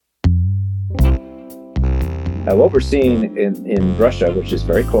What we're seeing in Russia, which is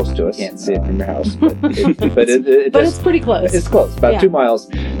very close to us, can't see it from your house, but it's pretty close. It's close. About 2 miles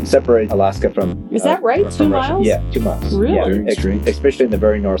separate Alaska from. Is that right? 2 miles? Yeah, 2 miles. Really? Yeah, especially in the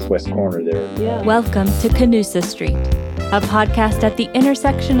very northwest corner there. Yeah. Welcome to Canusa Street, a podcast at the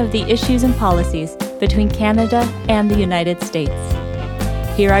intersection of the issues and policies between Canada and the United States.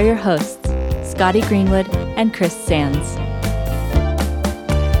 Here are your hosts, Scotty Greenwood and Chris Sands.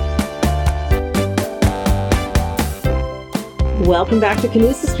 Welcome back to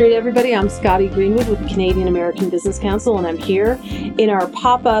Canusa Street, everybody. I'm Scotty Greenwood with the Canadian American Business Council, and I'm here in our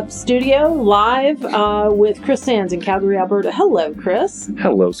pop-up studio live with Chris Sands in Calgary, Alberta. Hello, Chris.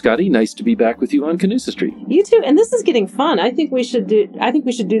 Hello, Scotty. Nice to be back with you on Canusa Street. You too. And this is getting fun. I think we should do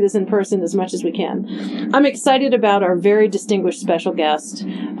this in person as much as we can. I'm excited about our very distinguished special guest.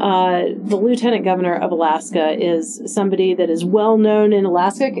 The Lieutenant Governor of Alaska is somebody that is well known in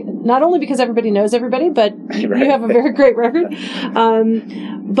Alaska, not only because everybody knows everybody, but you have a very great record.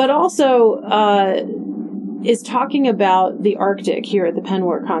 But also is talking about the Arctic here at the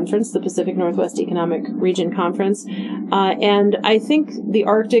PNWER Conference, the Pacific Northwest Economic Region Conference. And I think the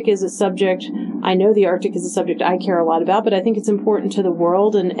Arctic is a subject, I know the Arctic is a subject I care a lot about, but I think it's important to the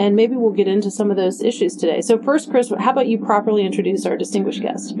world, and maybe we'll get into some of those issues today. So first, Chris, how about you properly introduce our distinguished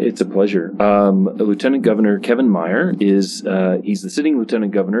guest? It's a pleasure. Lieutenant Governor Kevin Meyer he's the sitting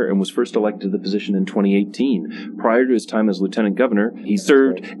Lieutenant Governor and was first elected to the position in 2018. Prior to his time as Lieutenant Governor, he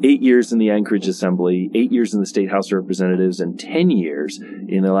served 8 years in the Anchorage Assembly, 8 years in the State House of Representatives, and 10 years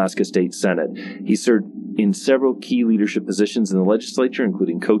in the Alaska State Senate. He served in several key leadership positions in the legislature,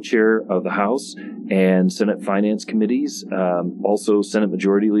 including co-chair of the House and Senate Finance Committees, also Senate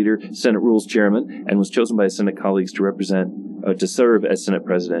Majority Leader, Senate Rules Chairman, and was chosen by his Senate colleagues to serve as Senate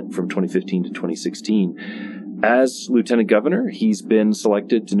President from 2015 to 2016. As Lieutenant Governor, he's been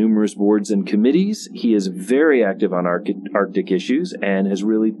selected to numerous boards and committees. He is very active on Arctic issues and has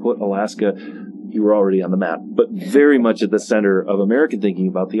really put Alaska, you were already on the map, but very much at the center of American thinking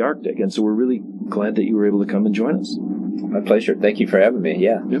about the Arctic. And so we're really glad that you were able to come and join us. My pleasure. Thank you for having me.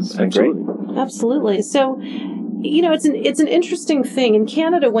 Yeah, it's been great. Absolutely. So, you know, it's an interesting thing. In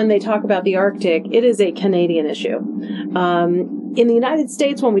Canada, when they talk about the Arctic, it is a Canadian issue. In the United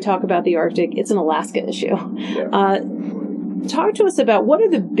States, when we talk about the Arctic, it's an Alaska issue. Yeah. Talk to us about what are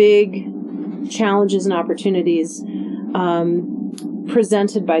the big challenges and opportunities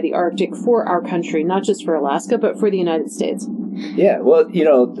presented by the Arctic for our country, not just for Alaska, but for the United States? Yeah, well, you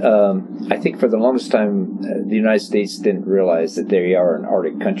know, I think for the longest time, the United States didn't realize that they are an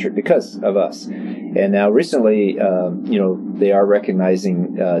Arctic country because of us. And now recently, they are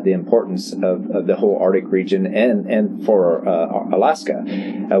recognizing the importance of the whole Arctic region and for Alaska.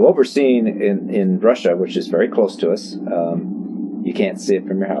 What we're seeing in Russia, which is very close to us, you can't see it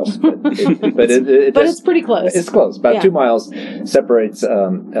from your house, but it's pretty close. It's close. About 2 miles separates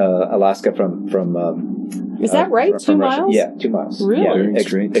Alaska from. Is that right? 2 miles? Yeah, 2 miles. Really?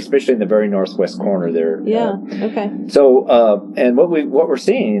 Yeah, especially in the very northwest corner there. Yeah. Okay. So, and what we're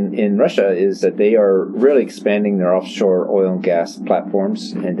seeing in Russia is that they are really expanding their offshore oil and gas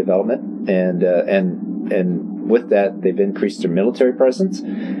platforms and development, and with that, they've increased their military presence.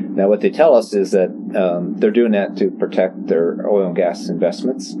 Now, what they tell us is that they're doing that to protect their oil and gas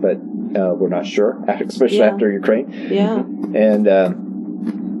investments, but we're not sure, especially after Ukraine. Yeah. And,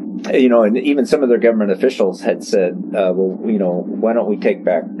 and even some of their government officials had said, why don't we take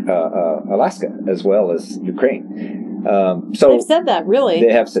back Alaska as well as Ukraine? So they've said that, really?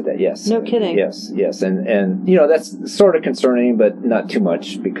 They have said that, yes. No kidding. Yes. And that's sort of concerning, but not too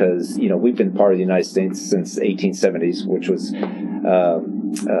much because, we've been part of the United States since the 1870s, which was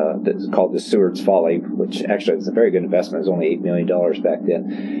called the Seward's Folly, which actually was a very good investment. It was only $8 million back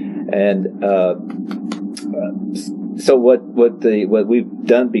then. And so what we've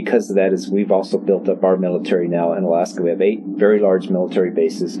done because of that is we've also built up our military now in Alaska. We have 8 very large military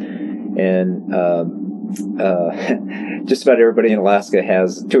bases, and just about everybody in Alaska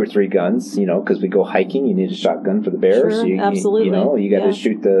has 2 or 3 guns, because we go hiking, you need a shotgun for the bears. Sure, absolutely. You got to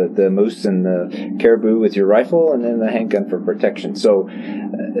shoot the moose and the caribou with your rifle, and then the handgun for protection. So,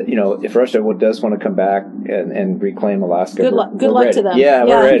 if Russia does want to come back and reclaim Alaska, good luck to them. Yeah,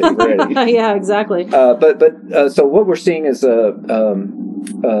 we're ready. Yeah, exactly. So what we're seeing is a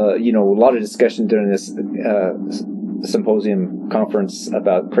lot of discussion during this symposium conference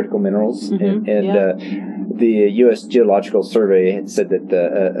about critical minerals, the U.S. Geological Survey had said that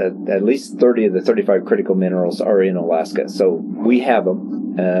at least 30 of the 35 critical minerals are in Alaska. So we have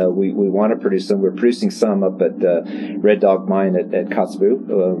them. We want to produce them. We're producing some up at Red Dog Mine at Kotzebue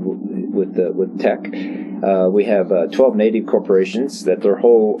with Teck. We have 12 native corporations that their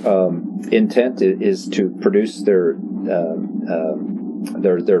whole intent is to produce their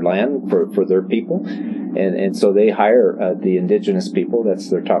land for their people. And so they hire the indigenous people. That's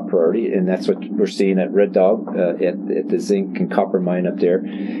their top priority, and that's what we're seeing at Red Dog, at the zinc and copper mine up there.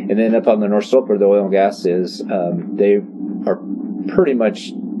 And then up on the North Slope where the oil and gas is, they are pretty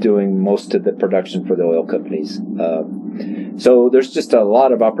much doing most of the production for the oil companies. So there's just a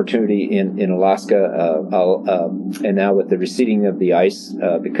lot of opportunity in Alaska, and now with the receding of the ice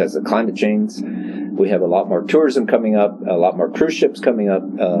because of climate change, we have a lot more tourism coming up, a lot more cruise ships coming up,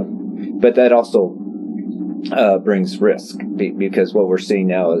 but that also brings risk, because what we're seeing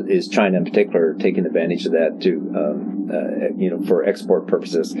now is China in particular taking advantage of that to, for export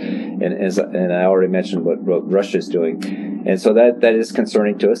purposes. And I already mentioned what Russia is doing. And so that is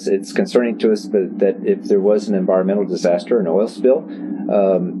concerning to us. It's concerning to us that if there was an environmental disaster, an oil spill,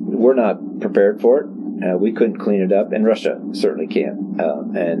 we're not prepared for it. We couldn't clean it up, and Russia certainly can.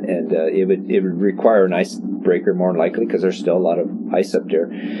 It would require an icebreaker more than likely, because there's still a lot of ice up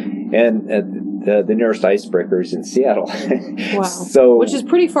there. And the nearest icebreaker is in Seattle. Wow. So, which is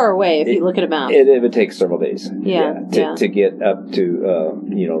pretty far away if you look at a map. It would take several days. To get up to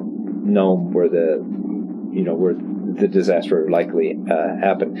Nome, where the disaster would likely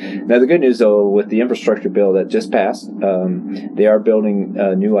happen. Now, the good news, though, with the infrastructure bill that just passed, they are building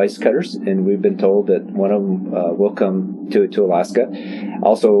new ice cutters, and we've been told that one of them will come to Alaska.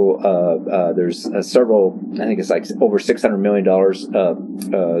 Also, there's several, I think it's like over $600 million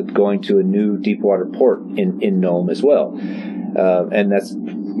going to a new deepwater port in Nome as well. And that's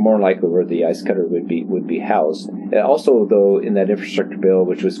more likely where the ice cutter would be housed. Also, though, in that infrastructure bill,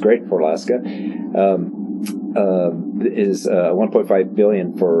 which was great for Alaska, is $1.5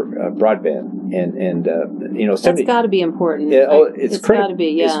 billion for broadband, and that's got to be important. It's got to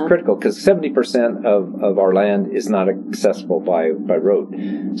be. It's critical, because 70% of our land is not accessible by road.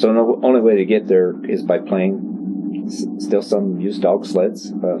 So the only way to get there is by plane. Still some use dog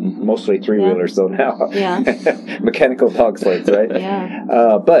sleds, mostly three-wheelers though now. Mechanical dog sleds, right?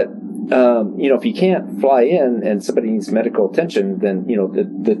 But if you can't fly in and somebody needs medical attention, then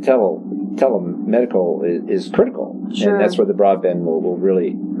the telemedical is critical. Sure. And that's where the broadband will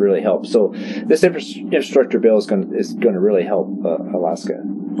really, really help. So this infrastructure bill is going to really help Alaska.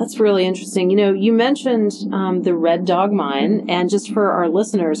 That's really interesting. You mentioned the Red Dog Mine, and just for our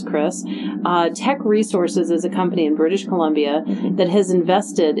listeners, Chris, Teck Resources is a company in British Columbia that has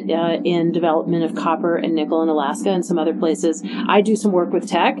invested in development of copper and nickel in Alaska and some other places. I do some work with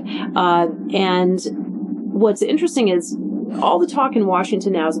Teck, and what's interesting is all the talk in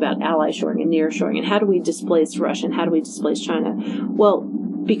Washington now is about ally shoring and near shoring, and how do we displace Russia and how do we displace China? Well,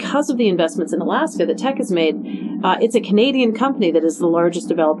 because of the investments in Alaska that Teck has made, it's a Canadian company that is the largest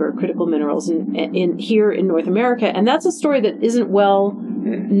developer of critical minerals in here in North America, and that's a story that isn't well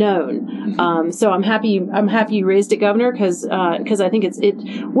known. So I'm happy you raised it, Governor, because I think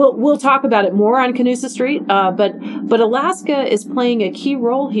we'll talk about it more on Canusa Street. But Alaska is playing a key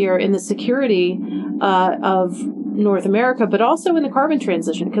role here in the security of North America, but also in the carbon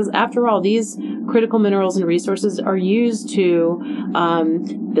transition, because after all, these critical minerals and resources are used to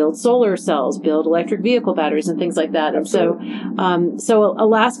build solar cells, build electric vehicle batteries, and things like that. Absolutely. And so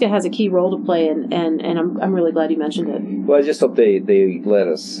Alaska has a key role to play, and I'm really glad you mentioned it. Well, I just hope they let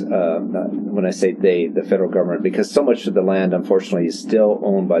us, when I say they, the federal government, because so much of the land, unfortunately, is still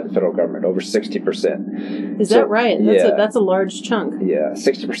owned by the federal government, over 60%. Is that right? That's a large chunk. Yeah,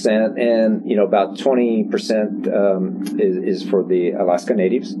 60%, and about 20% is for the Alaska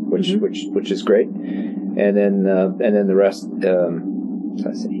Natives, which is great, and then the rest.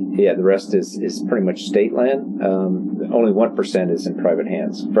 The rest is pretty much state land. Only 1% is in private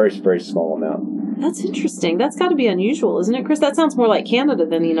hands. Very, very small amount. That's interesting. That's got to be unusual, isn't it, Chris? That sounds more like Canada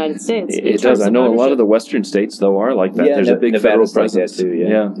than the United States. It does. I know a lot of the western states, though, are like that. There's a big federal presence. Like that too,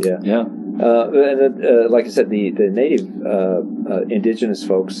 yeah. Like I said, the native indigenous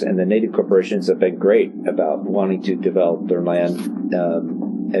folks and the native corporations have been great about wanting to develop their land.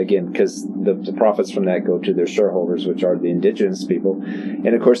 Again, because the profits from that go to their shareholders, which are the indigenous people,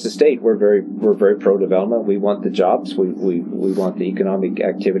 and of course the state. We're very pro development. We want the jobs. We want the economic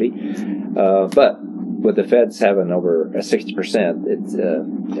activity. But with the feds having over 60%, it's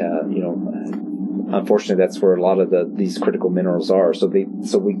unfortunately that's where a lot of these critical minerals are. So we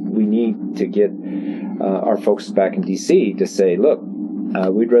need to get our folks back in D.C. to say, look,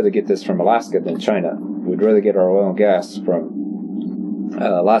 we'd rather get this from Alaska than China. We'd rather get our oil and gas from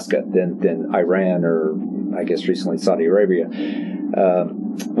Alaska than Iran or, I guess, recently Saudi Arabia.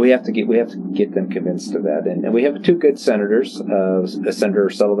 We have to get them convinced of that, and we have two good senators, Senator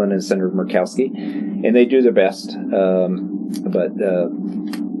Sullivan and Senator Murkowski, and they do their best.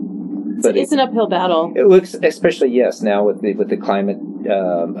 But it's an uphill battle. It looks, especially now with the climate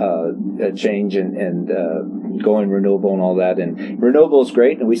change and going renewable and all that. And renewable is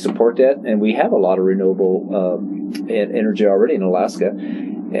great, and we support that, and we have a lot of renewable energy already in Alaska.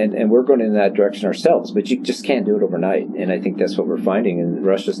 And we're going in that direction ourselves, but you just can't do it overnight. And I think that's what we're finding, and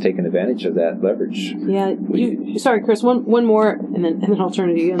Russia's taking advantage of that leverage. Yeah. Sorry, Chris, one more, and then I'll turn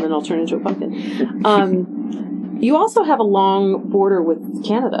it to you, and then I'll turn into a pumpkin. You also have a long border with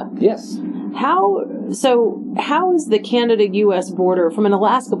Canada. Yes. How is the Canada-U.S. border from an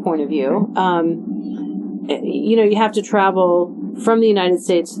Alaska point of view? You have to travel from the United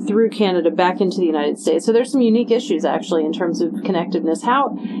States through Canada back into the United States. So there's some unique issues actually in terms of connectedness.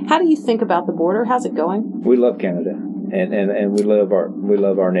 How do you think about the border? How's it going? We love Canada, and we love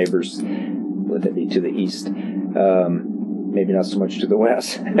our neighbors, whether it be to the east. Maybe not so much to the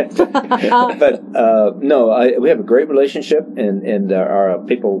west, but we have a great relationship, and our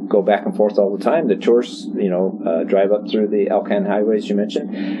people go back and forth all the time. The tourists, drive up through the Alcan highways you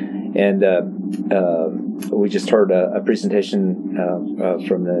mentioned, and we just heard a presentation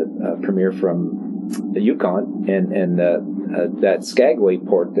from the premier from the Yukon, and that Skagway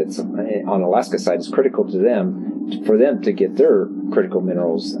port that's on Alaska side is critical to them, for them to get their critical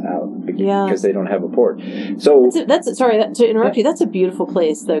minerals out because they don't have a port. So sorry to interrupt you. That's a beautiful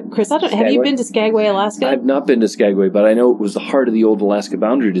place, though, Chris. Have you been to Skagway, Alaska? I've not been to Skagway, but I know it was the heart of the old Alaska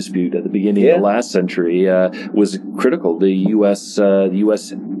boundary dispute at the beginning of the last century. Was critical. The U.S.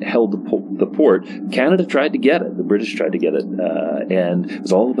 held the port. Canada tried to get it. The British tried to get it, and it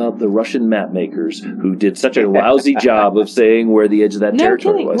was all about the Russian map makers who did such a lousy job of saying where the edge of that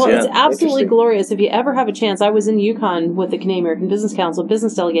territory was. Well, it's absolutely glorious. If you ever have a chance, I was in Yukon with the Canadian American Business Council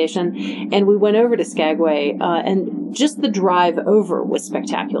business delegation, and we went over to Skagway, and just the drive over was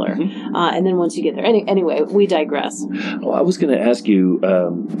spectacular. Mm-hmm. And then once you get there, anyway, we digress. Well, I was going to ask you,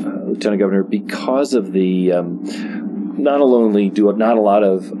 Lieutenant Governor, because of the not only do not a lot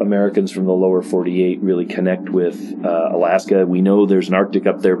of Americans from the lower 48 really connect with Alaska. We know there's an Arctic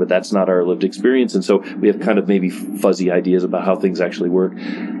up there, but that's not our lived experience, and so we have kind of maybe fuzzy ideas about how things actually work.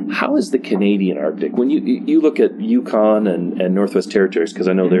 How is the Canadian Arctic? When you look at Yukon and Northwest Territories, because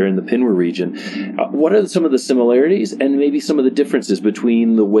I know they're in the Pinwa region, what are some of the similarities and maybe some of the differences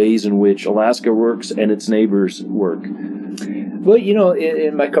between the ways in which Alaska works and its neighbors work? Well,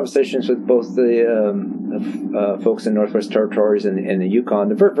 in my conversations with both the folks in Northwest Territories and the Yukon,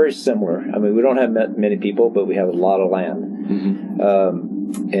 they're very, very similar. I mean, we don't have many people, but we have a lot of land.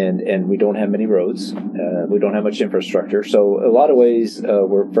 Mm-hmm. And we don't have many roads. We don't have much infrastructure. So a lot of ways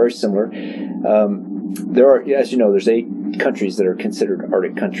we're very similar. There are, as you know, there's 8 countries that are considered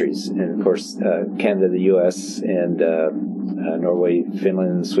Arctic countries. And, of course, Canada, the U.S., and Norway,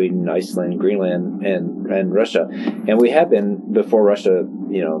 Finland, Sweden, Iceland, Greenland, and Russia. And we have been, before Russia,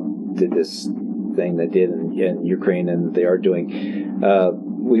 did this thing they did in Ukraine, and they are doing,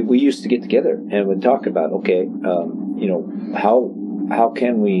 we used to get together and would talk about, how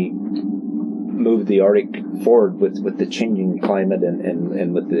can we move the Arctic forward with the changing climate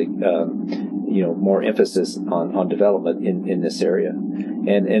and with the more emphasis on development in this area,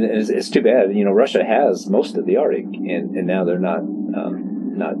 and it's too bad. Russia has most of the Arctic, and now they're not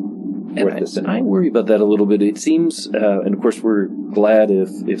worth this anymore. I worry about that a little bit. It seems, and of course we're glad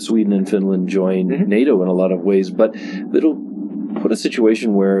if Sweden and Finland join NATO in a lot of ways, but it'll put a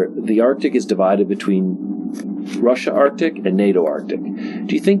situation where the Arctic is divided between Russia Arctic and NATO Arctic.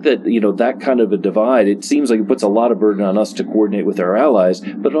 Do you think that, that kind of a divide, it seems like it puts a lot of burden on us to coordinate with our allies,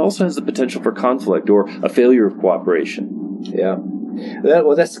 but it also has the potential for conflict or a failure of cooperation? Yeah.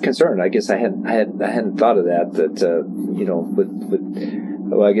 Well, that's the concern. I guess I hadn't thought of that,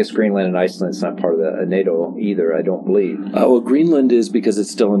 well, I guess Greenland and Iceland is not part of the NATO either, I don't believe. Well, Greenland is because it's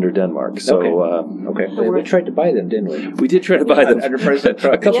still under Denmark. So, okay. Well, we tried to buy them, didn't we? We did try to buy them. Under President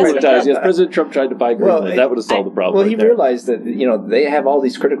Trump. A couple of times, yes. President Trump tried to buy Greenland. Well, that would have solved the problem. Well, he realized that, they have all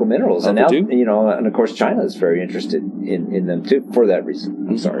these critical minerals. And now, and of course, China is very interested in them, too, for that reason.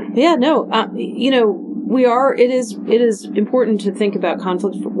 I'm sorry. Yeah, no, we are. It is important to think about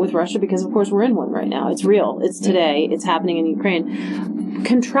conflict with Russia because, of course, we're in one right now. It's real. It's today. It's happening in Ukraine.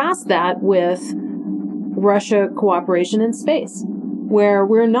 Contrast that with Russia cooperation in space, where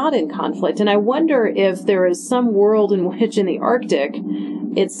we're not in conflict. And I wonder if there is some world in which in the Arctic,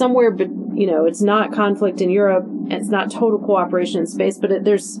 it's somewhere, but it's not conflict in Europe, it's not total cooperation in space, but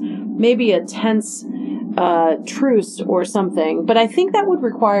there's maybe a tense truce or something. But I think that would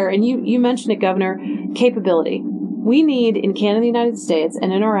require, and you mentioned it, Governor, capability. We need, in Canada and the United States,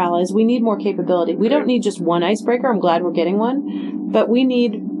 and in our allies, we need more capability. We don't need just one icebreaker. I'm glad we're getting one. But we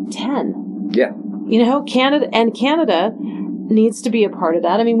need 10. Yeah. Canada needs to be a part of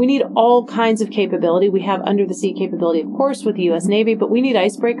that. I mean, we need all kinds of capability. We have under-the-sea capability, of course, with the U.S. Navy, but we need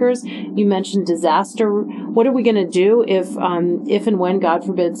icebreakers. You mentioned disaster. What are we going to do if and when, God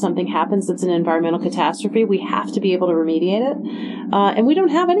forbid, something happens that's an environmental catastrophe? We have to be able to remediate it. And we don't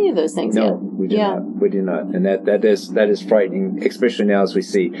have any of those things yet. No, we do not. We do not. And that is frightening, especially now as we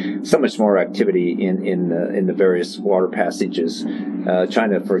see so much more activity in the various water passages.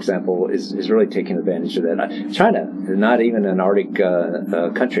 China, for example, is really taking advantage of that. China, not even an Arctic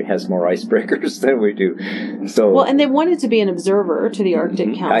country, has more icebreakers than we do. So, well, and they wanted to be an observer to the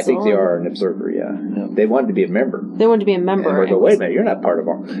Arctic Council. I think they are an observer. Yeah, they wanted to be a member. They wanted to be a member. And we go, wait a minute, you're not part of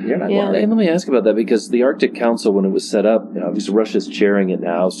our. You're not. Yeah. And let me ask about that, because the Arctic Council, when it was set up, obviously Russia's chairing it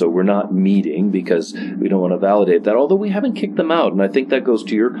now, so we're not meeting because we don't want to validate that. Although we haven't kicked them out, and I think that goes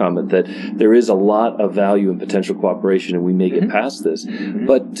to your comment that there is a lot of value in potential cooperation, and we may get past this.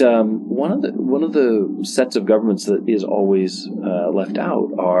 But one of the sets of governments that is always left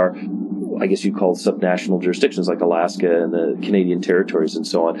out are, I guess you call subnational jurisdictions like Alaska and the Canadian territories and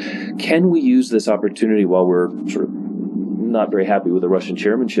so on. Can we use this opportunity, while we're sort of not very happy with the Russian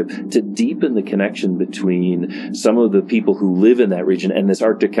chairmanship, to deepen the connection between some of the people who live in that region and this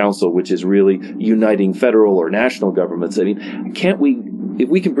Arctic Council, which is really uniting federal or national governments? I mean, can't we, if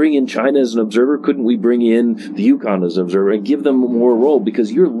we can bring in China as an observer, couldn't we bring in the Yukon as an observer and give them more role? Because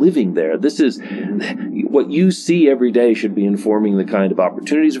you're living there. This is what you see every day should be informing the kind of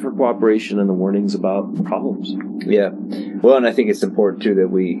opportunities for cooperation and the warnings about problems. Yeah. Well, and I think it's important too that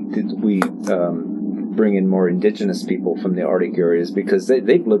we bring in more indigenous people from the Arctic areas, because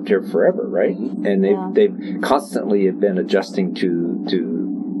they've lived here forever, right? And they've constantly have been adjusting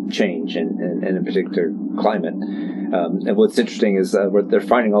to change and in particular climate. And what's interesting is they're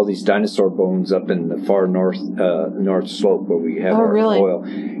finding all these dinosaur bones up in the far north slope where we have our oil.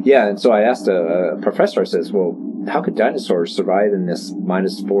 Yeah, and so I asked a professor, I says, well, how could dinosaurs survive in this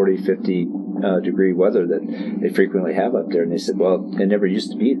minus 40, 50 degree weather that they frequently have up there? And they said, well, it never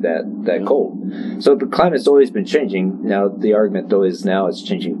used to be that cold. So the climate's always been changing. Now, the argument, though, is now it's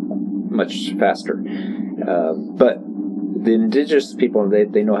changing much faster. But the indigenous people,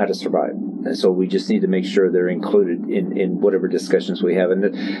 they know how to survive. And so we just need to make sure they're included in whatever discussions we have.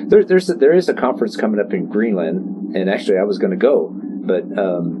 And there is a conference coming up in Greenland, and actually I was going to go, but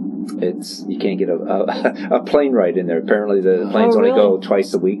you can't get a plane ride in there. Apparently the planes only go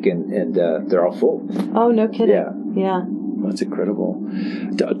twice a week, and they're all full. Oh, no kidding. Yeah. That's incredible.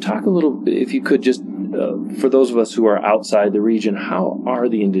 Talk a little, if you could, just for those of us who are outside the region, how are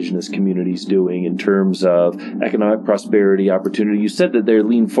the indigenous communities doing in terms of economic prosperity, opportunity? You said that they're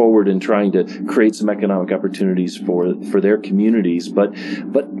leaning forward and trying to create some economic opportunities for their communities, but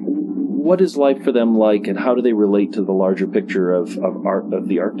what is life for them like, and how do they relate to the larger picture of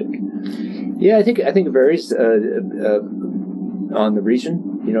the Arctic? Yeah, I think it varies on the region.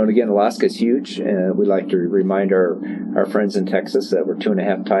 And again, Alaska is huge, and we like to remind our friends in Texas that we're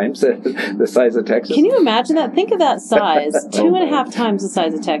 2.5 times the size of Texas. Can you imagine that? Think of that size. 2.5 times the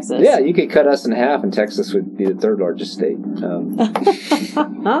size of Texas. Yeah, you could cut us in half, and Texas would be the third largest state.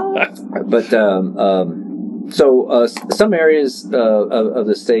 So some areas of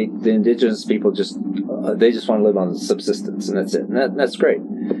the state, the indigenous people just want to live on subsistence, and that's it. And that's great.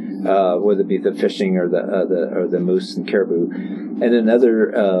 Whether it be the fishing or the moose and caribou, and in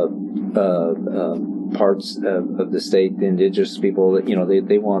other parts of the state, the indigenous people,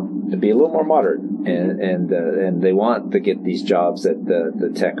 they want to be a little more modern, and they want to get these jobs that the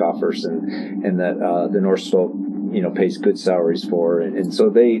tech offers, and that the North Slope pays good salaries for, and so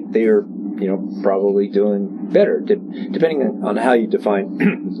they are probably doing better, depending on how you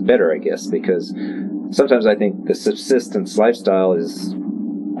define better, I guess, because sometimes I think the subsistence lifestyle is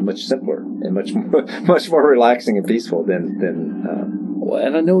much simpler and much more relaxing and peaceful than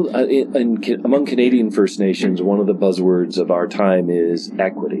and I know among Canadian First Nations, one of the buzzwords of our time is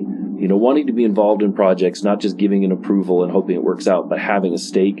equity. Wanting to be involved in projects, not just giving an approval and hoping it works out, but having a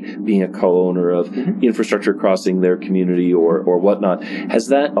stake, being a co-owner of infrastructure crossing their community or whatnot. Has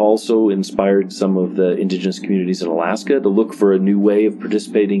that also inspired some of the indigenous communities in Alaska to look for a new way of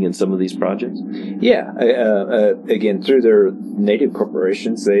participating in some of these projects? Yeah. Again, through their native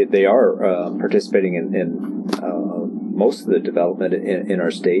corporations, they are participating in most of the development in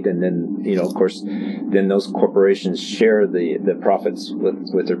our state, and then of course, then those corporations share the profits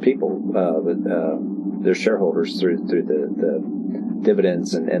with their people, with their shareholders through the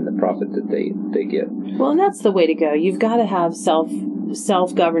dividends and the profit that they get. Well, and that's the way to go. You've got to have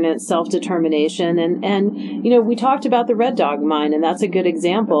self-governance, self-determination. And we talked about the Red Dog Mine, and that's a good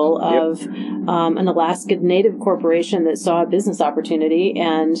example of an Alaska Native corporation that saw a business opportunity,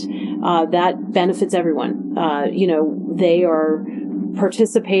 and that benefits everyone. They are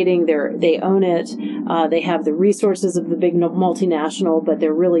participating, they own it, they have the resources of the big multinational, but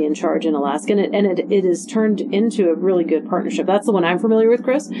they're really in charge in Alaska, and it has turned into a really good partnership. That's the one I'm familiar with,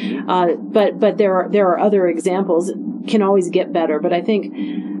 Chris. But there are other examples. It can always get better, but I think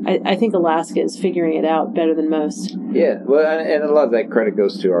Alaska is figuring it out better than most. Yeah, well, and a lot of that credit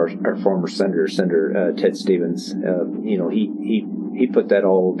goes to our former Senator Ted Stevens. He put that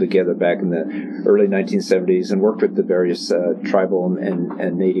all together back in the early 1970s and worked with the various tribal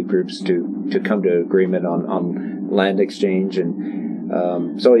and native groups to come to agreement on land exchange,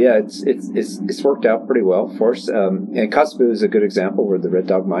 and it's worked out pretty well for us. And Kotzebue is a good example where the Red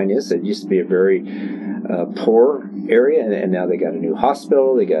Dog Mine is. It used to be a very poor area, and now they got a new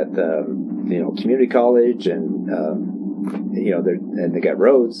hospital. They got community college, and they got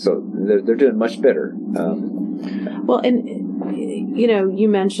roads, so they're doing much better. You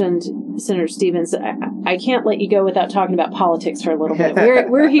mentioned Senator Stevens. I can't let you go without talking about politics for a little bit.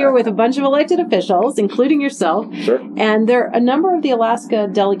 We're here with a bunch of elected officials, including yourself. Sure. And a number of the Alaska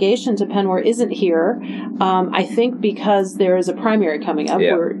delegation to Penwar isn't here. I think because there is a primary coming up.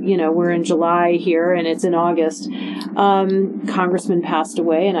 Yeah. We're in July here, and it's in August. Congressman passed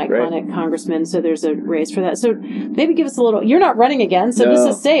away, an iconic congressman. So there's a race for that. So maybe give us a little. You're not running again, so this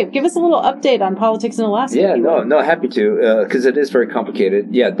is safe. Give us a little update on politics in Alaska. Yeah, no, happy to, because it is very complicated.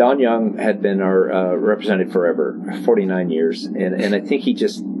 Yeah, Don Young had been our representative forever, 49 years, and I think he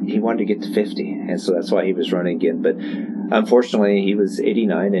wanted to get to 50, and so that's why he was running again. But unfortunately, he was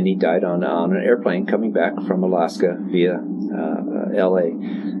 89, and he died on an airplane coming back from Alaska via L.A.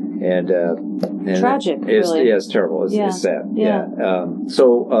 And tragic, really. It's terrible. It's sad. Yeah.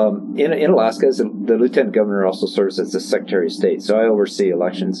 In Alaska, the lieutenant governor also serves as the Secretary of State, so I oversee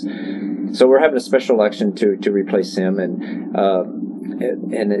elections. So we're having a special election to replace him, and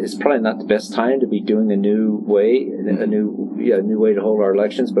it's probably not the best time to be doing a new way to hold our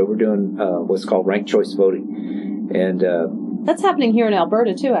elections, but we're doing what's called ranked choice voting, and that's happening here in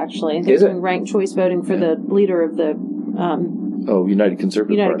Alberta too. Actually, they're doing ranked choice voting for the leader of the United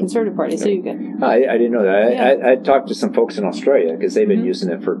Conservative Party. Yeah. So you get. I didn't know that. Yeah. I talked to some folks in Australia because they've been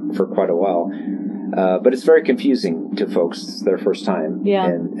using it for quite a while. But it's very confusing to folks their first time. Yeah.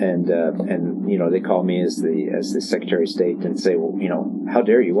 And they call me as the Secretary of State and say, well, how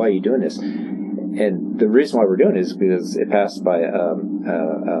dare you? Why are you doing this? And the reason why we're doing it is because it passed by a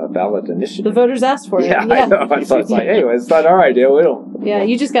ballot initiative. The voters asked for it. Yeah, I know. So it's like, anyway, it's not our idea. We don't. Yeah,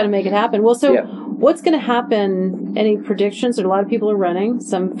 you just got to make it happen. Well, so what's going to happen? Any predictions? A lot of people are running.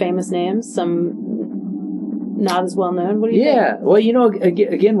 Some famous names, some not as well known. What do you think? Yeah, well,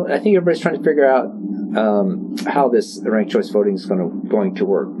 again, I think everybody's trying to figure out how this ranked choice voting is going to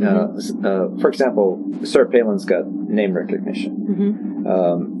work. For example, Sarah Palin's got name recognition,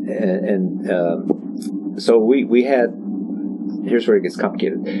 so we had. Here's where it gets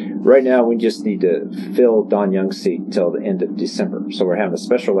complicated. Right now, we just need to fill Don Young's seat till the end of December. So we're having a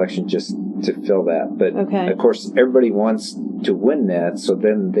special election just to fill that. But of course, everybody wants to win that. So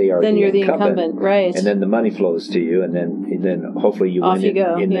then they are. Then you're the incumbent, right? And then the money flows to you, and then hopefully you win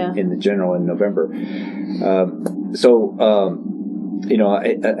in the general in November.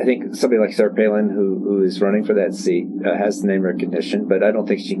 I think somebody like Sarah Palin, who is running for that seat, has the name recognition, but I don't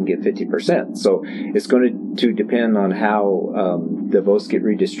think she can get 50%. So it's going to depend on how the votes get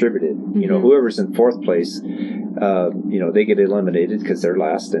redistributed. Whoever's in fourth place, they get eliminated because they're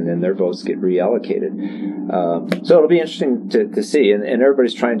last, and then their votes get reallocated. So it'll be interesting to see, and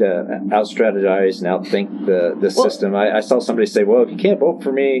everybody's trying to out-strategize and outthink the system. I saw somebody say, well, if you can't vote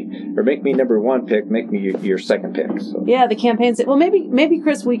for me or make me number one pick, make me your second pick. So. Yeah, the campaigns. Well, maybe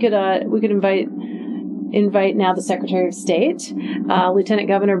Chris, we could invite now the Secretary of State, Lieutenant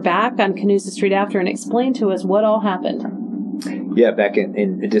Governor, back on Canusa Street after and explain to us what all happened. Yeah, back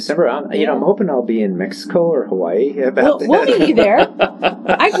in December. I'm hoping I'll be in Mexico or Hawaii. We'll meet you there.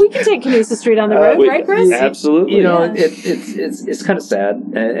 We can take Canusa Street on the road, right, Chris? Absolutely. It's kind of sad,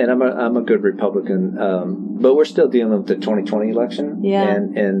 and I'm a good Republican, but we're still dealing with the 2020 election. Yeah.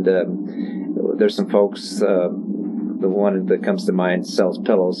 And there's some folks. The one that comes to mind sells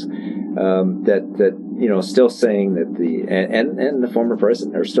pillows. That still saying that and the former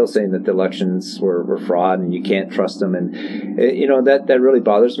president are still saying that the elections were fraud and you can't trust them, and that really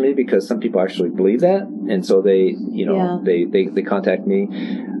bothers me because some people actually believe that, and so they contact me.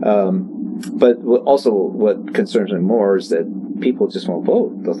 But also what concerns me more is that people just won't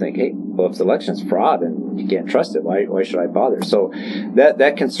vote. They'll think, hey, well, if the election's fraud and you can't trust it, why should I bother? So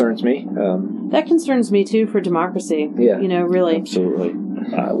that concerns me. That concerns me too for democracy. Yeah, really. Absolutely.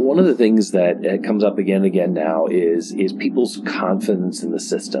 One of the things that comes up again and again now is people's confidence in the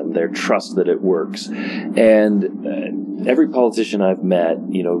system, their trust that it works. And every politician I've met,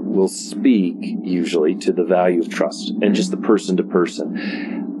 will speak usually to the value of trust and just the person to person.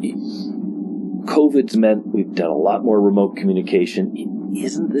 COVID's meant we've done a lot more remote communication. It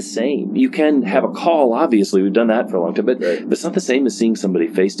isn't the same. You can have a call, obviously. We've done that for a long time, but it's not the same as seeing somebody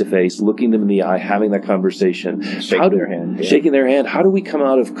face to face, looking them in the eye, having that conversation. Shaking their hand. Yeah. Shaking their hand. How do we come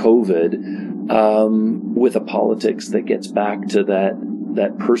out of COVID with a politics that gets back to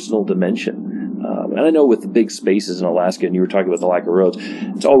that personal dimension? And I know with the big spaces in Alaska, and you were talking about the lack of roads,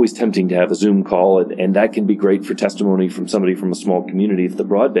 it's always tempting to have a Zoom call, and that can be great for testimony from somebody from a small community if the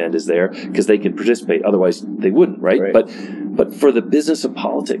broadband is there, because they can participate. Otherwise, they wouldn't, right? But for the business of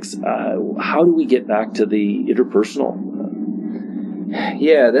politics, how do we get back to the interpersonal?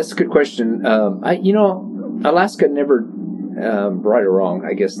 Yeah, that's a good question. Alaska never, right or wrong,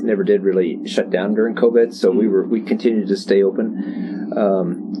 I guess, never did really shut down during COVID. So we continued to stay open.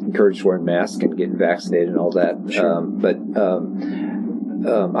 Encouraged wearing masks and getting vaccinated and all that. Sure.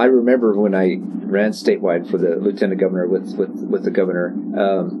 I remember when I ran statewide for the lieutenant governor with the governor.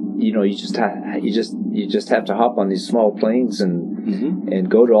 You just have to hop on these small planes and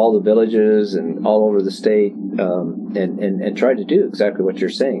go to all the villages and all over the state and try to do exactly what you're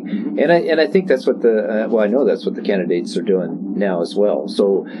saying. Mm-hmm. And I think that's what I know that's what the candidates are doing now as well.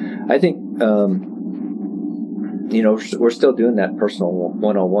 So I think. We're still doing that personal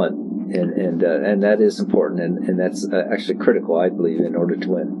one-on-one, and that is important, and that's actually critical, I believe, in order to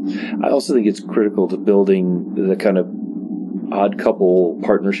win. I also think it's critical to building the kind of odd couple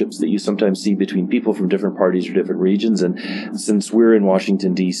partnerships that you sometimes see between people from different parties or different regions. And since we're in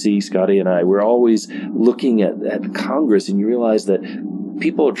Washington, D.C., Scotty and I, we're always looking at Congress, and you realize that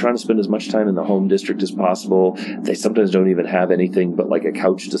people are trying to spend as much time in the home district as possible. They sometimes don't even have anything but like a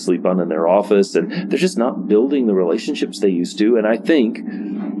couch to sleep on in their office, and they're just not building the relationships they used to. And I think,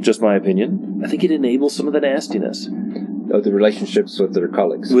 just my opinion, I think it enables some of the nastiness. Of the relationships with their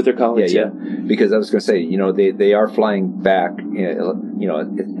colleagues. With their colleagues, yeah. Because I was going to say, they are flying back.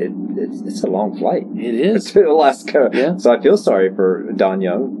 It's a long flight. It is. To Alaska. Yeah. So I feel sorry for Don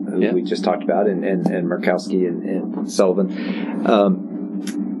Young, who we just talked about, and Murkowski and Sullivan.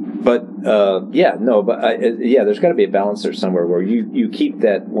 There's got to be a balance there somewhere where you keep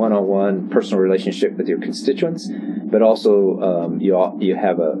that one-on-one personal relationship with your constituents, but also you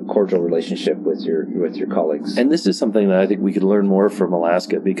have a cordial relationship with your colleagues. And this is something that I think we could learn more from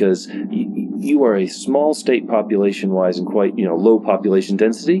Alaska, because you are a small state population-wise and quite low population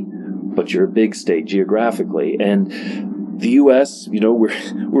density, but you're a big state geographically. And the U.S.,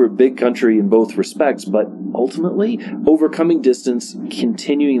 we're a big country in both respects, but ultimately, overcoming distance,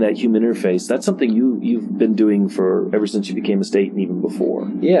 continuing that human interface, that's something you've been doing ever since you became a state and even before.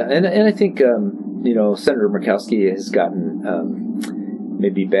 Yeah, and I think, Senator Murkowski has gotten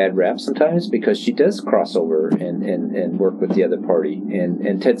maybe bad rap sometimes because she does cross over and work with the other party.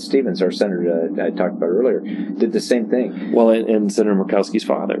 And Ted Stevens, our senator I talked about earlier, did the same thing. Well, and Senator Murkowski's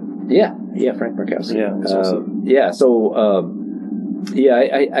father. Yeah, Frank Murkowski. Yeah, that's awesome.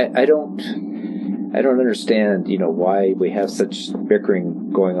 I don't understand, why we have such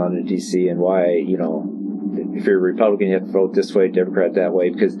bickering going on in D.C. and why, if you're a Republican, you have to vote this way, Democrat that way,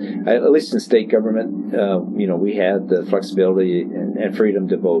 because at least in state government, we had the flexibility and freedom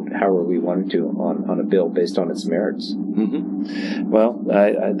to vote however we wanted to on a bill based on its merits. Mm-hmm. Well,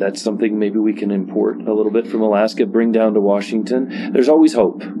 that's something maybe we can import a little bit from Alaska, bring down to Washington. There's always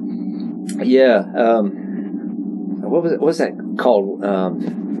hope. Yeah. What was that called?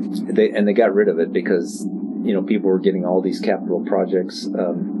 They got rid of it because people were getting all these capital projects.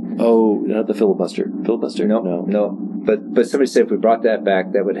 Not the filibuster. Filibuster? No. But somebody said if we brought that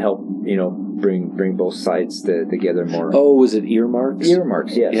back, that would help. Bring both sides together more. Oh, was it earmarks?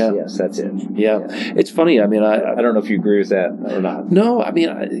 Earmarks, yes, yes, that's it. Yeah. It's funny. I mean, I don't know if you agree with that or not. No, I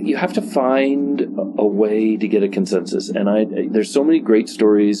mean, you have to find a way to get a consensus, and there's so many great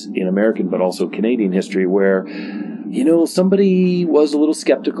stories in American but also Canadian history where. Somebody was a little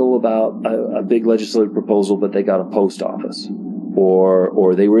skeptical about a big legislative proposal, but they got a post office.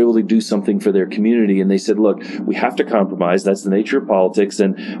 Or they were able to do something for their community, and they said, "Look, we have to compromise. That's the nature of politics."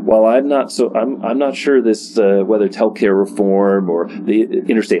 And while I'm not sure this whether it's healthcare reform or the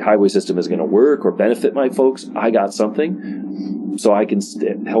interstate highway system is going to work or benefit my folks, I got something. so I can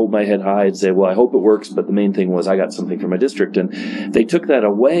hold my head high and say, well, I hope it works, but the main thing was I got something for my district. And they took that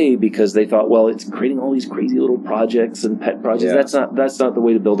away because they thought, well, it's creating all these crazy little projects and pet projects. Yeah. That's not the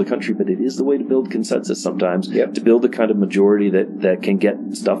way to build a country, but it is the way to build consensus sometimes, to build the kind of majority that can get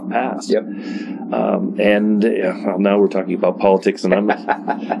stuff passed. Yep. Now we're talking about politics, and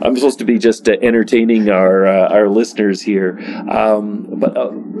I'm supposed to be just entertaining our listeners here. But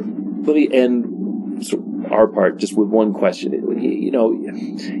let me end our part just with one question.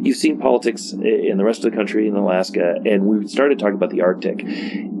 You've seen politics in the rest of the country in Alaska, and we started talking about the Arctic.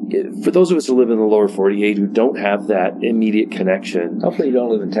 For those of us who live in the lower 48 who don't have that immediate connection. Hopefully you don't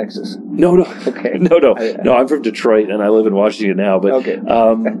live in Texas. No. Okay. No, I'm from Detroit and I live in Washington now. But, okay.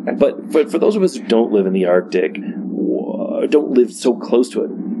 But for those of us who don't live in the Arctic, don't live so close to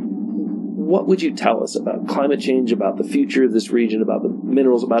it, what would you tell us about climate change, about the future of this region, about the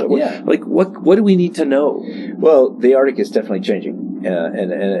minerals, about it? Yeah. What do we need to know? Well, the Arctic is definitely changing.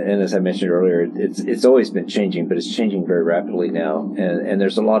 And as I mentioned earlier, it's always been changing, but it's changing very rapidly now. And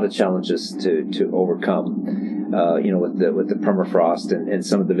there's a lot of challenges to overcome, with the permafrost and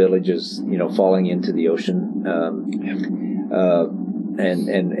some of the villages, falling into the ocean,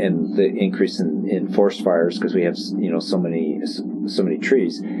 and the increase in forest fires because we have, so many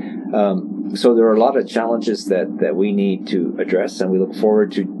trees. So there are a lot of challenges that we need to address, and we look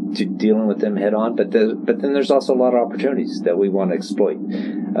forward to dealing with them head on. But then there's also a lot of opportunities that we want to exploit.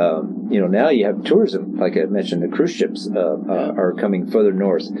 Now you have tourism, like I mentioned, the cruise ships are coming further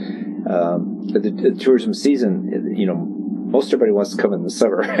north. But the tourism season, most everybody wants to come in the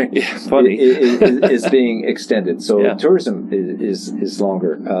summer. Yeah, funny. is being extended. So tourism is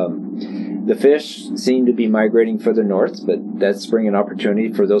longer. The fish seem to be migrating further north, but that's bringing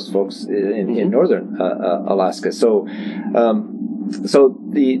opportunity for those folks in northern Alaska. So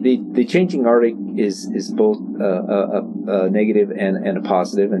the changing Arctic is both a negative and a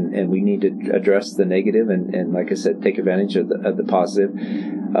positive, and we need to address the negative and like I said, take advantage of the positive.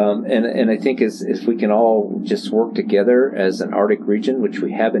 And I think if we can all just work together as an Arctic region, which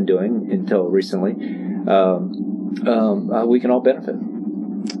we have been doing until recently, we can all benefit.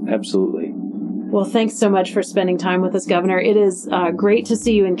 Absolutely. Well, thanks so much for spending time with us, Governor. It is great to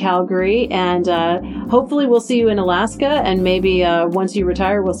see you in Calgary, and hopefully we'll see you in Alaska, and maybe once you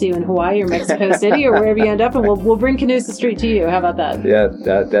retire, we'll see you in Hawaii or Mexico City or wherever you end up, and we'll bring Canusa Street to you. How about that? Yeah,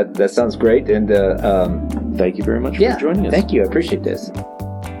 that sounds great, and thank you very much for joining us. Thank you. I appreciate this.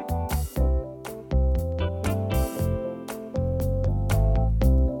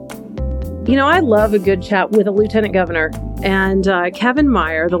 I love a good chat with a lieutenant governor. And Kevin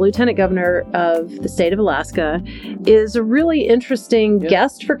Meyer, the lieutenant governor of the state of Alaska, is a really interesting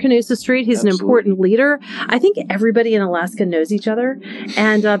guest for Canusa Street. He's an important leader. I think everybody in Alaska knows each other.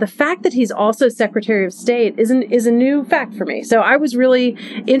 And the fact that he's also Secretary of State is a new fact for me. So I was really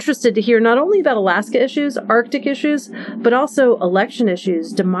interested to hear not only about Alaska issues, Arctic issues, but also election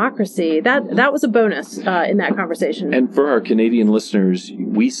issues, democracy. That was a bonus in that conversation. And for our Canadian listeners,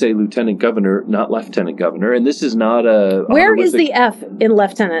 we say lieutenant governor, not lieutenant governor. And this is not a... Where is the F in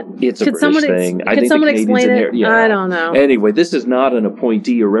lieutenant? It's a British thing. Could someone explain it? Yeah. I don't know. Anyway, this is not an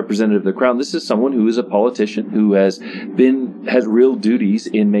appointee or representative of the Crown. This is someone who is a politician who has real duties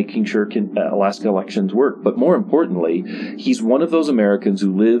in making sure Alaska elections work. But more importantly, he's one of those Americans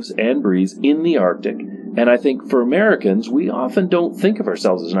who lives and breathes in the Arctic. And I think for Americans, we often don't think of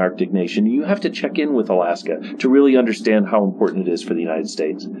ourselves as an Arctic nation. You have to check in with Alaska to really understand how important it is for the United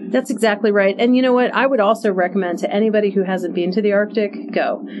States. That's exactly right. And you know what? I would also recommend to anybody who hasn't been to the Arctic,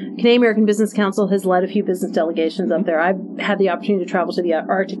 go. Canadian American Business Council has led a few business delegations up there. I've had the opportunity to travel to the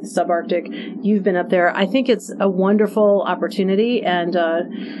Arctic, the subarctic. You've been up there. I think it's a wonderful opportunity,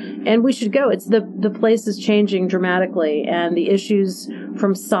 and we should go. It's the place is changing dramatically, and the issues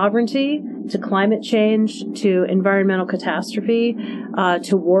from sovereignty to climate change to environmental catastrophe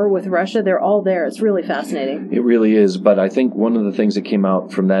to war with Russia, they're all there. It's really fascinating. It really is. But I think one of the things that came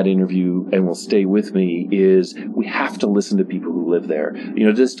out from that interview and will stay with me is we have to listen to people who live there.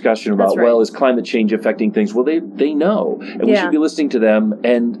 Discussion about, is climate change affecting things? Well, they know. And we should be listening to them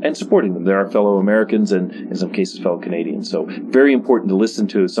and supporting them. They're our fellow Americans and, in some cases, fellow Canadians. So very important to listen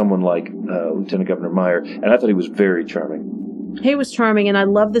to someone like Lieutenant Governor Meyer. And I thought he was very charming. He was charming, and I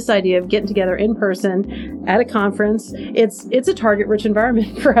love this idea of getting together in person at a conference. It's a target-rich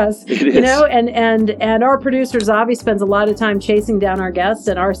environment for us, it is. And our producer Zavi spends a lot of time chasing down our guests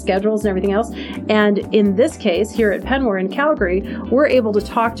and our schedules and everything else. And in this case, here at Penmore in Calgary, we're able to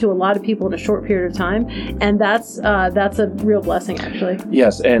talk to a lot of people in a short period of time, and that's a real blessing, actually.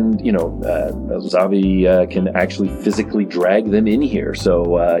 Yes, and Zavi can actually physically drag them in here,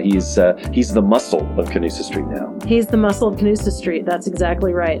 so he's the muscle of Canusa Street now. He's the muscle of Canusa Canusa Street. That's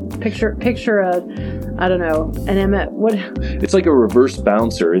exactly right. Picture I don't know, an Emmett. What? It's like a reverse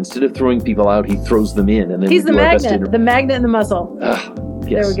bouncer. Instead of throwing people out, he throws them in, and then he's the magnet and the muscle.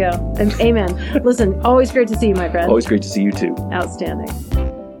 Yes. There we go. And amen. Listen, always great to see you, my friend. Always great to see you too. Outstanding.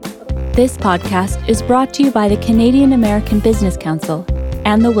 This podcast is brought to you by the Canadian American Business Council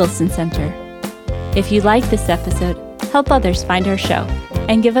and the Wilson Center. If you like this episode, help others find our show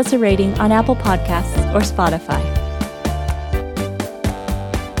and give us a rating on Apple Podcasts or Spotify.